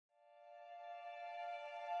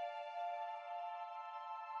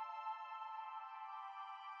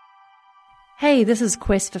Hey, this is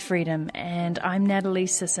Quest for Freedom, and I'm Natalie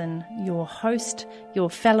Sisson, your host, your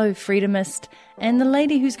fellow freedomist, and the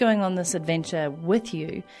lady who's going on this adventure with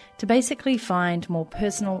you to basically find more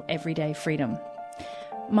personal, everyday freedom.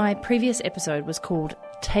 My previous episode was called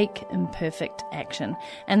Take Imperfect Action,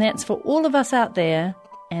 and that's for all of us out there.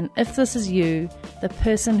 And if this is you, the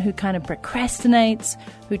person who kind of procrastinates,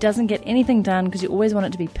 who doesn't get anything done because you always want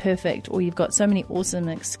it to be perfect, or you've got so many awesome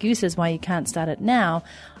excuses why you can't start it now,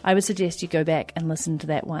 I would suggest you go back and listen to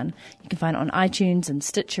that one. You can find it on iTunes and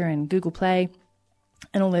Stitcher and Google Play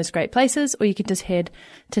and all those great places, or you can just head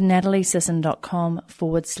to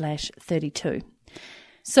nataliesisson.com/32.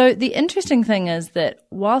 So the interesting thing is that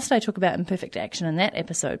whilst I talk about imperfect action in that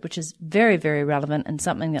episode, which is very, very relevant and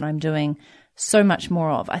something that I'm doing so much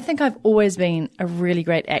more of, I think I've always been a really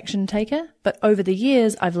great action taker, but over the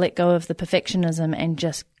years I've let go of the perfectionism and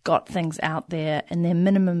just got things out there in their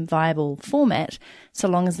minimum viable format, so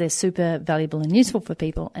long as they're super valuable and useful for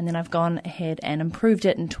people, and then I've gone ahead and improved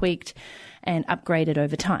it and tweaked and upgraded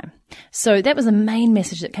over time. So that was the main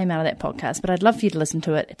message that came out of that podcast, but I'd love for you to listen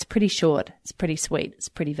to it. It's pretty short, it's pretty sweet, it's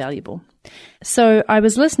pretty valuable. So I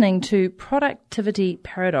was listening to Productivity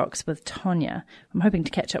Paradox with Tonya, I'm hoping to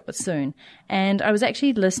catch up with soon, and I was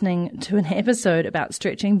actually listening to an episode about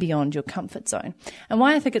stretching beyond your comfort zone. And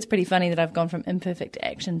why I think it's pretty funny that I've gone from imperfect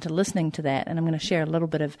action to listening to that, and I'm going to share a little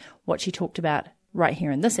bit of what she talked about right here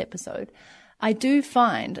in this episode. I do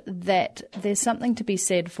find that there's something to be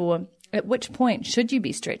said for at which point should you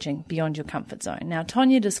be stretching beyond your comfort zone? Now,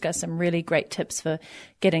 Tonya discussed some really great tips for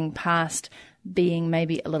getting past being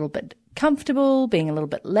maybe a little bit comfortable, being a little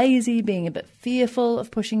bit lazy, being a bit fearful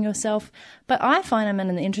of pushing yourself. But I find I'm in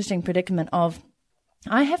an interesting predicament of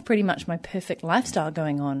I have pretty much my perfect lifestyle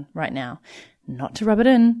going on right now. Not to rub it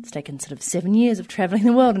in, it's taken sort of 7 years of traveling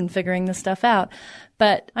the world and figuring this stuff out,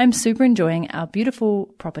 but I'm super enjoying our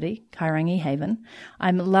beautiful property, Kairangi Haven.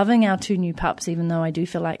 I'm loving our 2 new pups, even though I do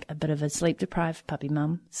feel like a bit of a sleep-deprived puppy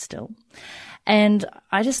mum still. And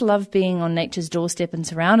I just love being on nature's doorstep and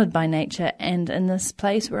surrounded by nature, and in this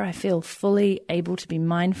place where I feel fully able to be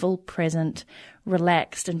mindful, present,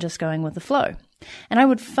 relaxed, and just going with the flow. And I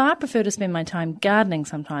would far prefer to spend my time gardening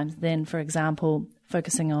sometimes than, for example,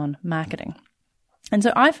 focusing on marketing. And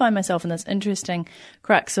so I find myself in this interesting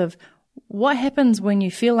crux of what happens when you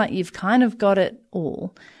feel like you've kind of got it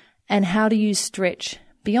all, and how do you stretch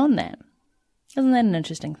beyond that? Isn't that an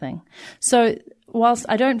interesting thing? So whilst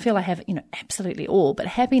I don't feel I have, absolutely all, but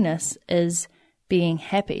happiness is being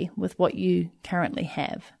happy with what you currently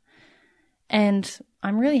have. And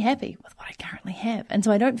I'm really happy with what I currently have. And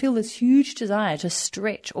so I don't feel this huge desire to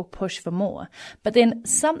stretch or push for more. But then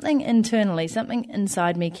something internally, something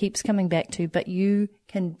inside me keeps coming back to, but you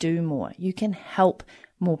can do more. You can help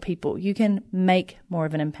more people. You can make more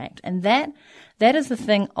of an impact. And that is the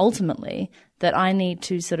thing ultimately that I need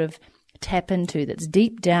to sort of tap into, that's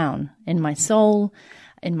deep down in my soul,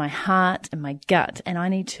 in my heart, in my gut. And I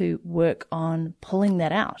need to work on pulling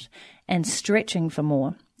that out and stretching for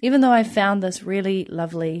more. Even though I've found this really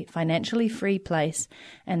lovely, financially free place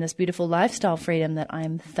and this beautiful lifestyle freedom that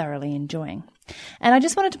I'm thoroughly enjoying. And I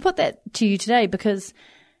just wanted to put that to you today because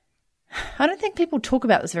I don't think people talk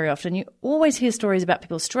about this very often. You always hear stories about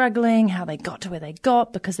people struggling, how they got to where they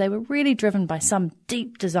got because they were really driven by some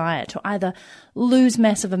deep desire to either lose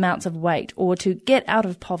massive amounts of weight or to get out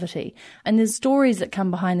of poverty. And there's stories that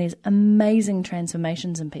come behind these amazing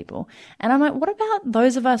transformations in people. And I'm like, what about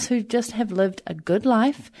those of us who just have lived a good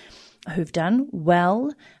life, who've done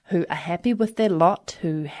well, who are happy with their lot,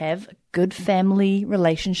 who have good family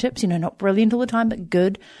relationships, not brilliant all the time, but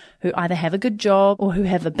good, who either have a good job or who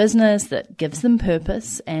have a business that gives them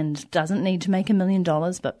purpose and doesn't need to make $1 million,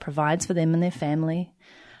 but provides for them and their family.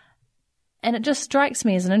 And it just strikes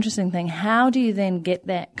me as an interesting thing. How do you then get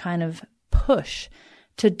that kind of push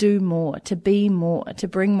to do more, to be more, to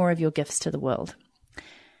bring more of your gifts to the world?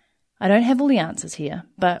 I don't have all the answers here,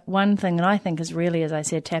 but one thing that I think is really, as I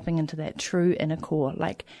said, tapping into that true inner core.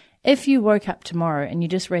 Like if you woke up tomorrow and you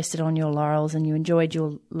just rested on your laurels and you enjoyed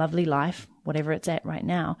your lovely life, whatever it's at right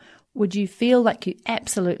now, would you feel like you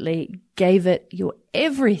absolutely gave it your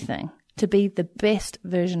everything to be the best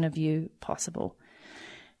version of you possible?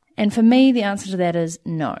 And for me, the answer to that is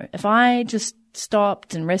no. If I just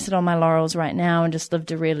stopped and rested on my laurels right now and just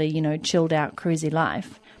lived a really, chilled out, cruisy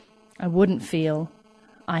life, I wouldn't feel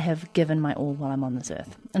I have given my all while I'm on this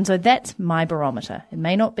earth. And so that's my barometer. It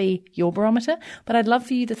may not be your barometer, but I'd love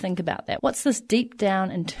for you to think about that. What's this deep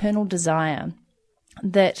down internal desire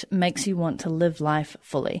that makes you want to live life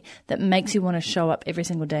fully, that makes you want to show up every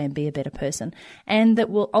single day and be a better person, and that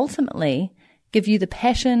will ultimately give you the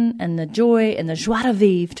passion and the joy and the joie de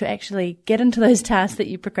vivre to actually get into those tasks that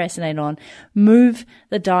you procrastinate on, move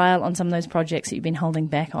the dial on some of those projects that you've been holding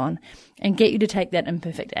back on, and get you to take that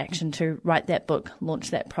imperfect action to write that book,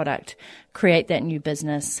 launch that product, create that new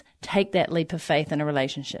business, take that leap of faith in a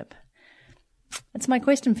relationship. It's my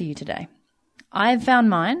question for you today. I've found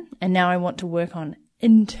mine, and now I want to work on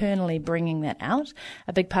internally bringing that out.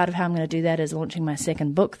 A big part of how I'm going to do that is launching my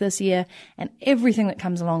second book this year, and everything that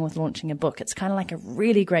comes along with launching a book. It's kind of like a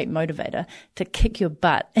really great motivator to kick your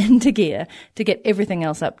butt into gear to get everything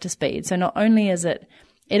else up to speed. So not only is it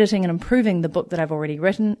editing and improving the book that I've already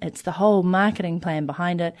written, it's the whole marketing plan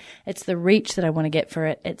behind it. It's the reach that I want to get for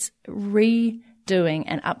it. It's redoing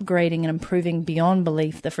and upgrading and improving beyond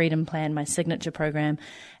belief the Freedom Plan, my signature program.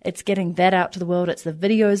 It's getting that out to the world. It's the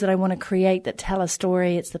videos that I want to create that tell a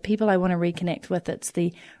story. It's the people I want to reconnect with. It's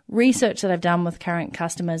the research that I've done with current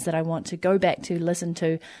customers that I want to go back to, listen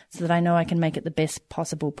to, so that I know I can make it the best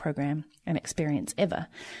possible program and experience ever.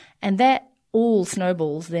 And that all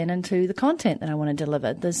snowballs then into the content that I want to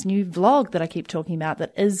deliver. This new vlog that I keep talking about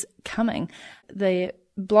that is coming, the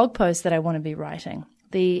blog post that I want to be writing,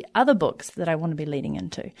 the other books that I want to be leading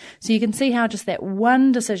into. So you can see how just that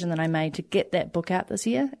one decision that I made to get that book out this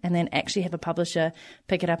year and then actually have a publisher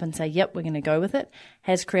pick it up and say, yep, we're going to go with it,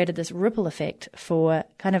 has created this ripple effect for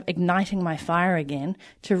kind of igniting my fire again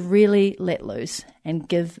to really let loose and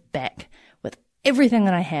give back with everything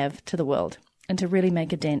that I have to the world and to really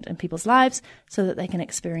make a dent in people's lives so that they can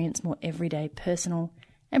experience more everyday personal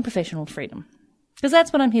and professional freedom. Because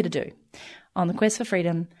that's what I'm here to do on the quest for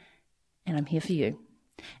freedom, and I'm here for you.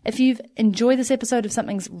 If you've enjoyed this episode, if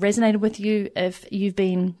something's resonated with you, if you've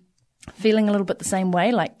been feeling a little bit the same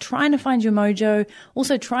way, like trying to find your mojo,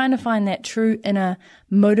 also trying to find that true inner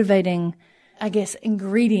motivating,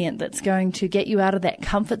 ingredient that's going to get you out of that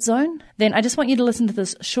comfort zone, then I just want you to listen to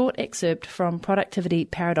this short excerpt from Productivity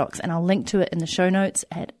Paradox, and I'll link to it in the show notes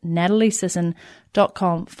at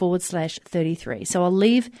nataliesisson.com/33. So I'll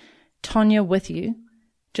leave Tonya with you,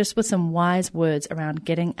 just with some wise words around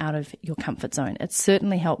getting out of your comfort zone. It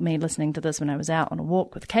certainly helped me listening to this when I was out on a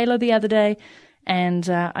walk with Kayla the other day, and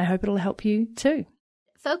I hope it'll help you too.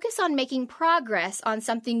 Focus on making progress on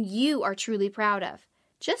something you are truly proud of.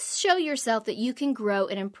 Just show yourself that you can grow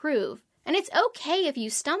and improve. And it's okay if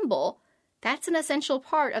you stumble. That's an essential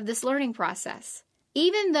part of this learning process.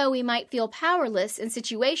 Even though we might feel powerless in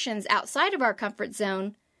situations outside of our comfort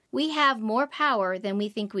zone, we have more power than we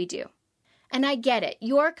think we do. And I get it,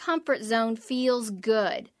 your comfort zone feels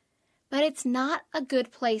good, but it's not a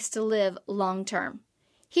good place to live long term.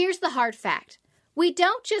 Here's the hard fact. We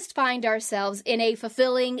don't just find ourselves in a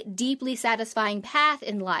fulfilling, deeply satisfying path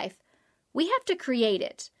in life. We have to create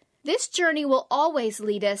it. This journey will always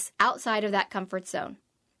lead us outside of that comfort zone.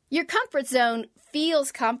 Your comfort zone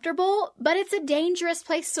feels comfortable, but it's a dangerous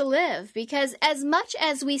place to live because as much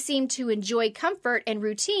as we seem to enjoy comfort and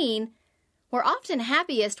routine, we're often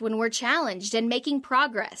happiest when we're challenged and making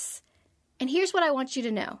progress. And here's what I want you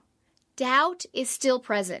to know. Doubt is still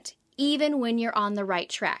present, even when you're on the right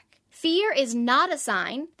track. Fear is not a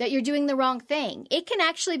sign that you're doing the wrong thing. It can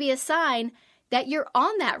actually be a sign that you're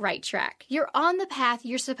on that right track. You're on the path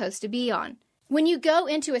you're supposed to be on. When you go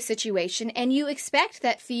into a situation and you expect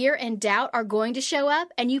that fear and doubt are going to show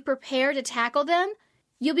up and you prepare to tackle them,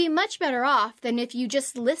 you'll be much better off than if you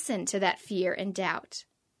just listen to that fear and doubt.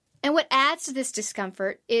 And what adds to this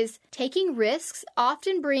discomfort is taking risks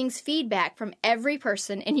often brings feedback from every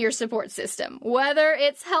person in your support system, whether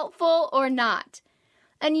it's helpful or not.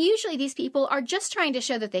 And usually these people are just trying to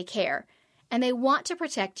show that they care, and they want to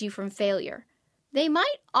protect you from failure. They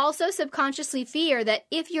might also subconsciously fear that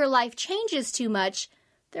if your life changes too much,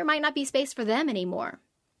 there might not be space for them anymore.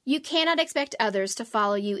 You cannot expect others to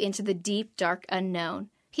follow you into the deep, dark unknown.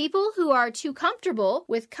 People who are too comfortable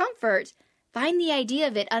with comfort find the idea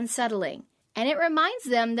of it unsettling, and it reminds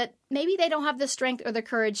them that maybe they don't have the strength or the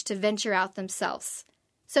courage to venture out themselves.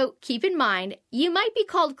 So keep in mind, you might be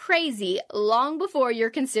called crazy long before you're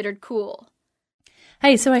considered cool.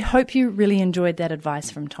 Hey, so I hope you really enjoyed that advice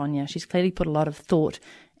from Tonya. She's clearly put a lot of thought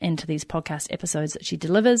into these podcast episodes that she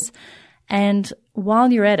delivers. And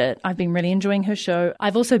while you're at it, I've been really enjoying her show.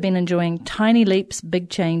 I've also been enjoying Tiny Leaps, Big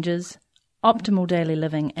Changes, Optimal Daily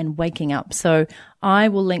Living, and Waking Up. So I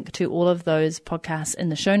will link to all of those podcasts in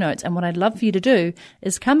the show notes. And what I'd love for you to do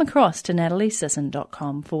is come across to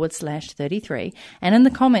nataliesisson.com/33. And in the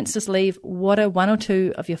comments, just leave what are one or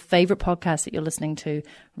two of your favorite podcasts that you're listening to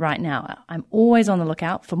right now. I'm always on the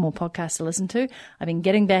lookout for more podcasts to listen to. I've been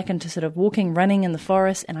getting back into sort of walking, running in the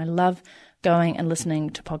forest, and I love going and listening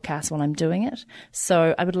to podcasts while I'm doing it.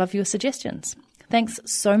 So I would love your suggestions. Thanks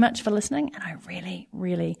so much for listening. And I really,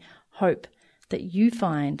 really hope that you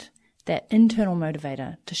find that internal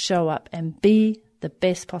motivator to show up and be the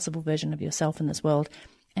best possible version of yourself in this world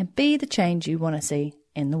and be the change you want to see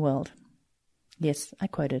in the world. Yes, I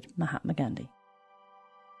quoted Mahatma Gandhi.